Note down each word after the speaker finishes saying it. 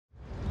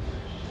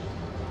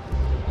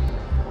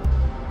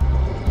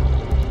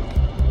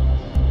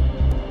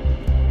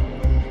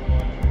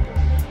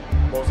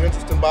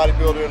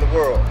bodybuilder in the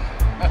world.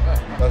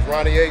 That's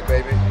Ronnie 8,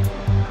 baby.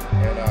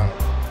 And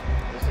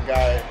this is a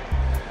guy,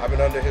 I've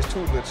been under his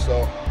tutelage,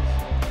 so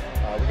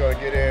we're going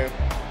to get in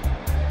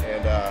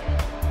and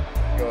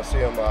you're going to see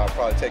him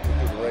probably take me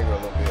through the ringer a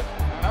little bit.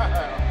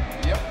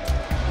 Yep.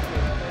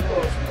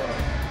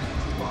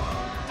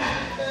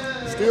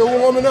 Still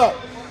warming up.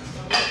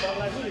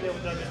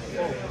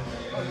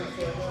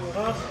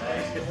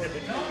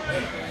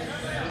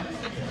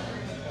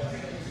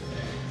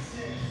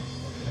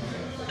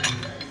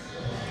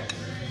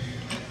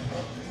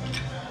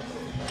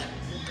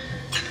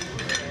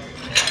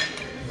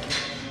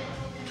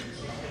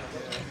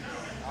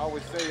 I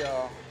always say,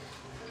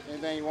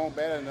 anything you want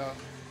better enough,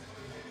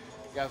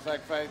 you gotta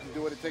sacrifice and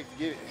do what it takes to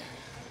get it.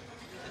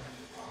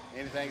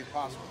 Anything is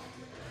possible.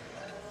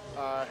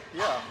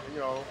 Yeah, you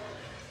know,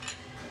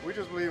 we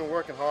just believe in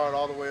working hard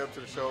all the way up to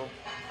the show.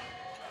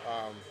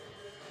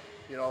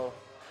 You know,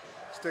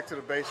 stick to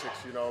the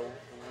basics. You know,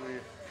 we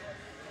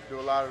do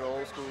a lot of the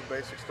old school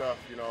basic stuff.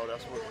 You know,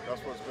 that's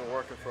what's been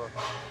working for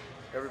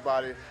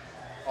everybody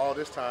all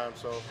this time.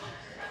 So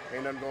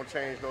ain't nothing gonna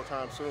change no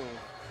time soon.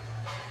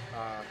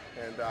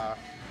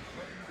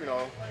 You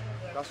know,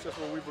 that's just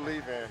what we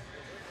believe in.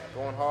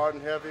 Going hard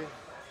and heavy,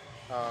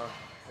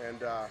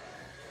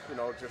 you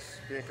know,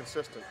 just being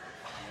consistent.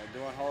 Yeah,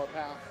 doing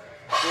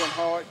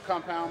hard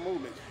compound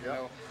movements. You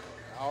know,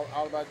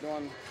 all about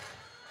doing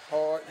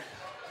hard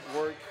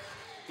work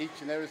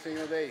each and every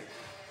single day.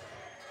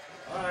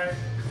 All right.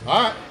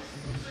 All right.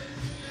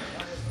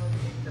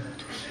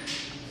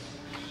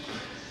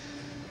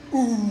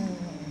 Ooh.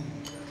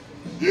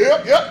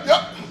 Yep.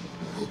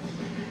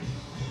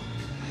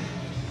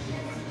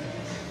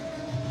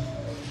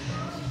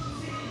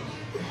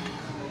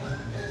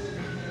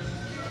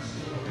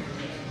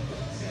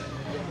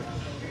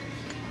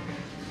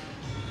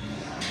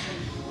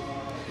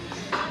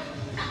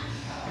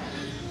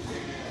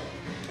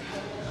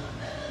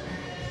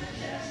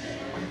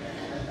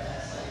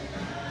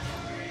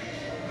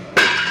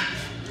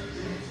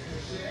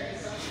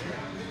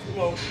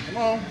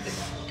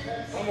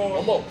 Come on.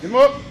 One more. Get him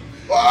up.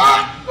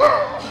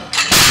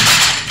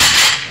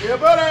 Yeah,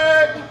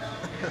 buddy.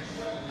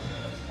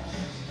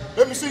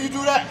 Let me see you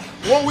do that.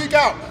 1 week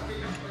out.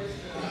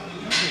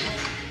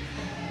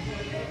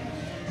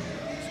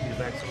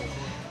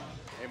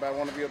 Anybody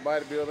want to be a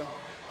bodybuilder?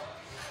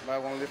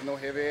 Anybody want to lift no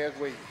heavy ass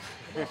weight?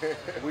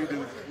 we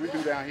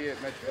do down here at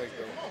Metroplex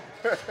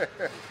though.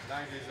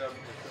 9 days out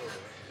from the show.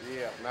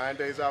 Yeah, 9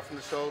 days out from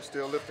the show,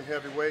 still lifting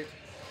heavy weight.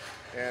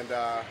 And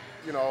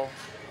you know,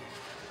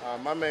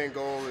 my main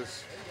goal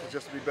is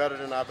just to be better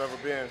than I've ever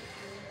been.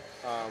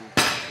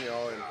 You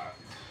know, and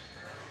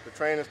the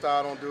training style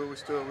I don't do, we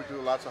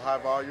do lots of high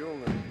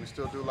volume, and we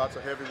still do lots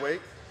of heavy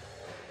weight,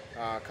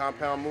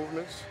 compound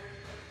movements.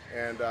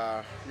 And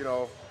you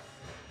know,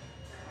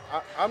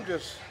 I'm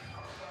just,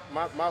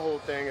 my whole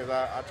thing is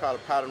I try to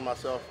pattern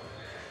myself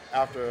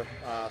after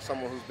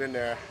someone who's been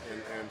there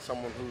and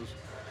someone who's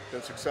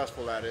been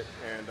successful at it.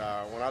 And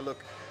when I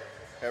look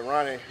at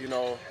Ronnie, you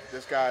know,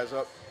 this guy is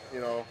up,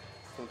 you know,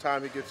 from the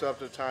time he gets up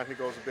to the time he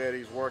goes to bed,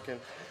 he's working,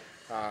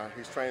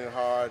 he's training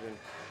hard. And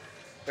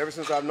ever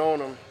since I've known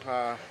him,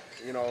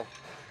 you know,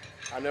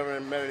 I never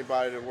met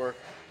anybody that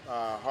worked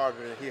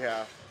harder than he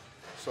has.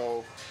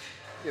 So,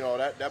 you know,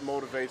 that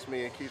motivates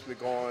me and keeps me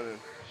going. And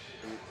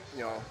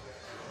you know,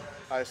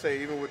 I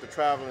say even with the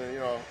traveling, you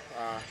know,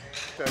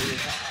 tell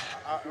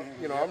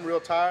you know, I'm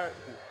real tired,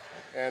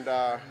 and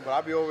but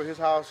I'll be over at his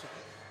house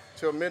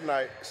till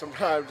midnight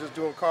sometimes, just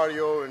doing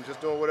cardio and just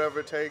doing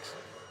whatever it takes.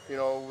 You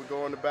know, we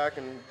go in the back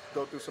and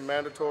go through some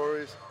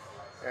mandatories,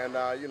 and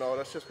you know,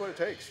 that's just what it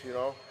takes. You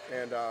know,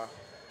 and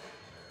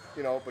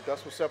you know, but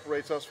that's what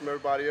separates us from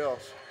everybody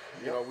else.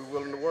 You know, we're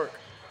willing to work,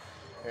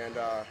 and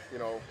you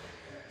know,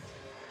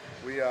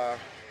 we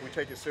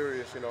take it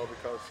serious. You know,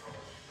 because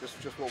this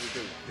is just what we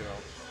do. You know.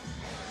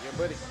 Yeah,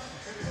 buddy.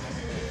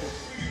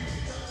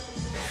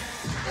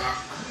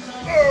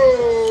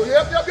 Oh,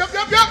 yep.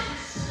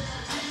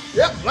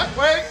 Yep, left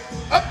leg,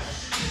 up.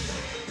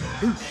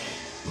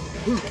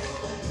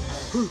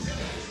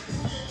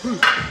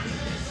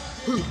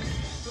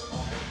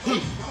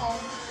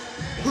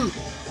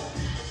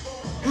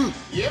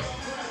 Yep.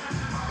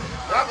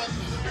 Drop it.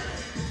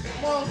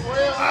 Come on,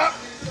 well up.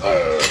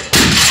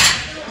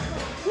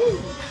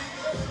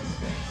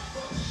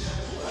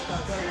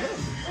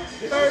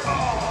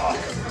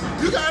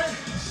 You got it.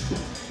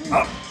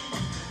 Up.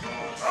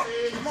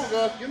 Come on,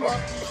 Gus. Get him up.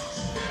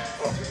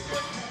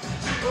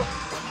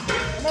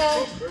 Come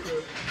on. Very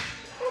good.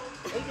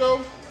 Let's go.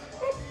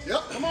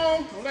 Yep. Come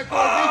on. Don't let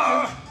Cory beat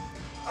you.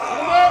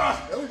 Come on.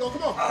 There we go.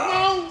 Come on. Come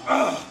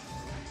on.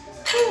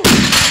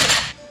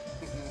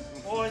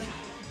 Boy.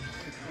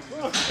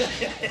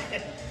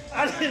 I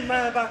didn't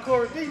mind about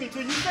Cory beating me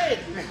till you said it.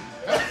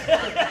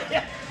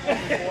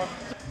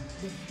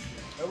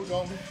 There we go.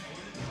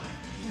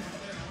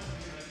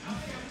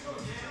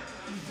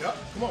 Yep.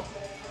 Come on.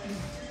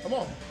 Come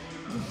on.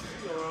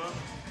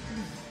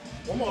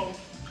 One more.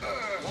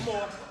 One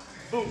more.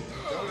 Boom.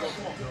 There we go.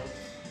 Come on, girl.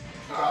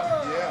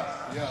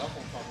 Yeah. Up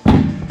on top of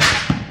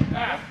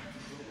it.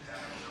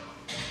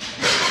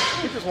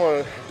 We just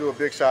want to do a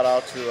big shout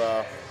out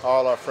to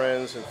all our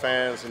friends and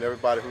fans and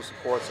everybody who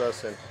supports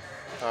us, and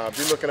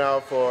be looking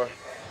out for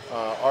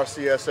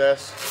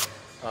RCSS.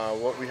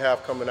 What we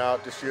have coming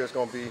out this year is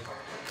going to be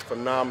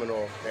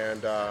phenomenal,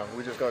 and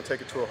we're just going to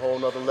take it to a whole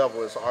nother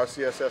level. It's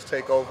RCSS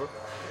Takeover,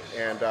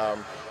 and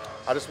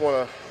I just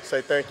want to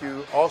say thank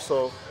you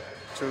also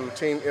to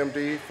Team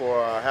MD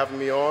for having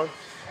me on.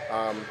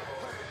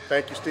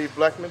 Thank you, Steve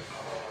Bleckman.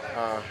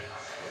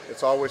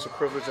 It's always a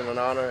privilege and an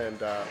honor,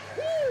 and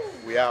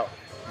we out.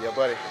 Yeah,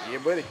 buddy. Yeah,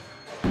 buddy.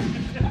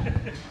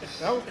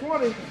 That was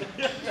 20.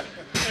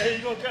 Hey,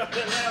 you gonna count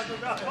that last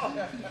one out?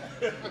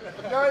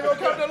 Y'all ain't gonna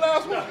count that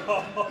last one?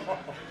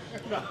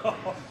 No.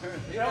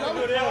 That was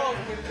good.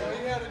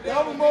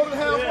 Y'all was more than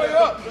halfway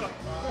up.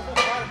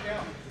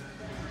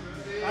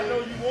 I know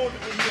you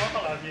wanted to be all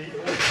out here.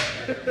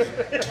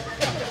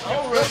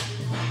 All right.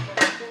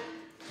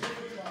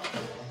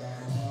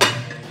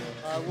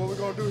 All right, what we're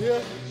gonna do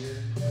here,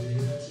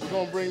 we're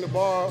gonna bring the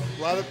bar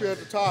right up here at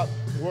the top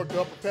and work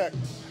the upper pec.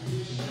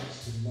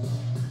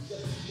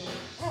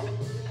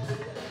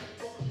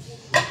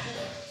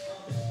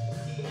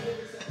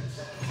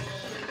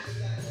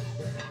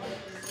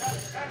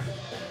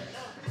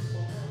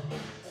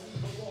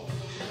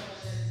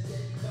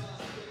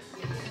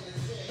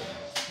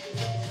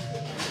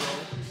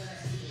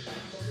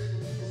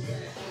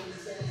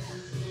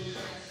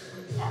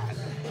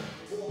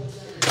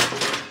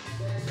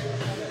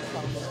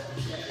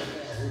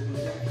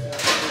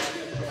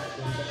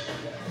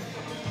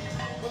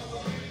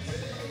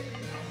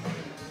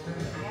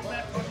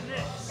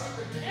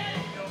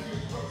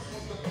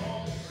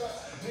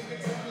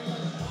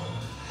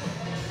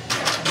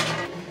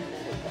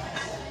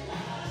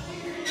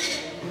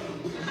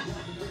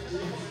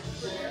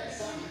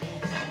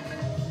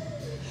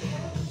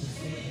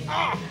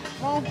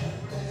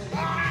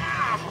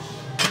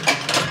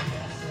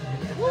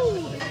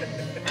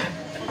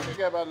 We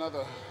got about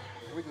another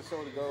week or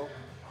so to go.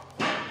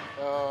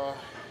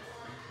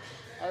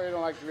 I really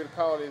don't like to really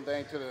call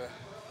anything to the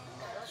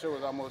show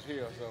is almost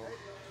here, so it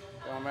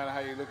don't matter how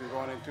you're looking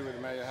going into it,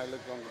 it matters how you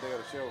look on the day of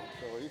the show.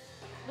 So he's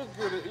looking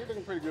good. He's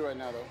looking pretty good right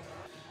now, though.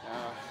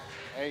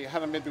 Hey, I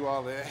haven't been through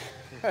all that.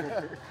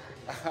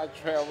 I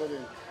traveled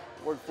and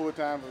worked full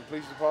time for the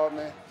police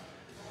department,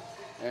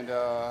 and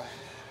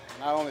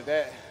not only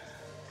that,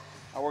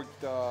 I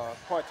worked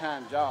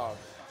part-time jobs.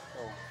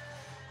 So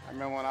I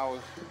remember when I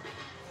was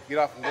get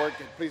off from work at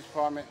the police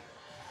department,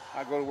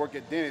 I go to work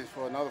at Denny's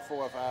for another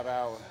 4 or 5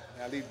 hours.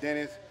 And I leave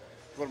Denny's,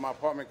 go to my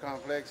apartment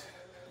complex,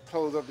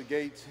 close up the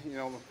gates, you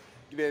know,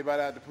 get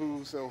everybody out the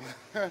pool. So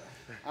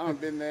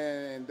I've been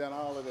there and done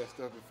all of that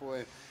stuff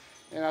before,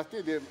 and I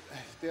still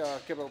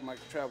kept up with my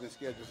traveling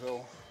schedule.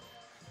 So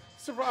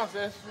it's a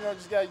process, you know.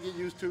 Just gotta get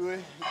used to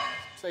it,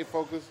 stay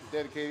focused,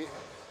 dedicated.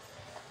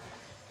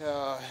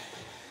 Yeah,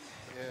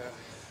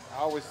 I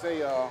always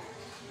say,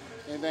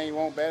 anything you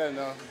want bad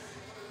enough,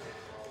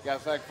 you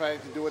gotta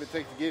sacrifice and do what it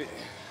takes to get it.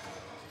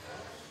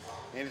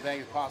 Anything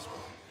is possible.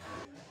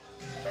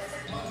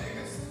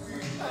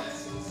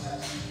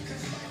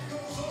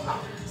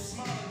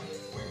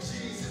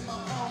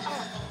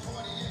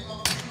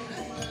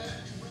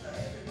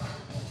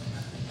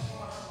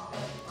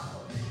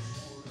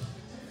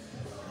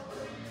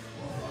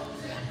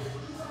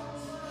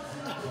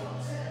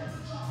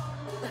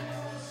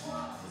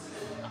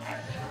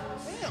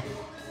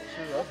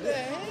 What the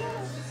hell?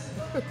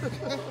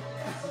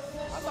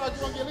 I thought you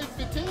were gonna get at least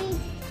 15.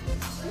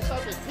 You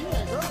thought it was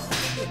 10, bro.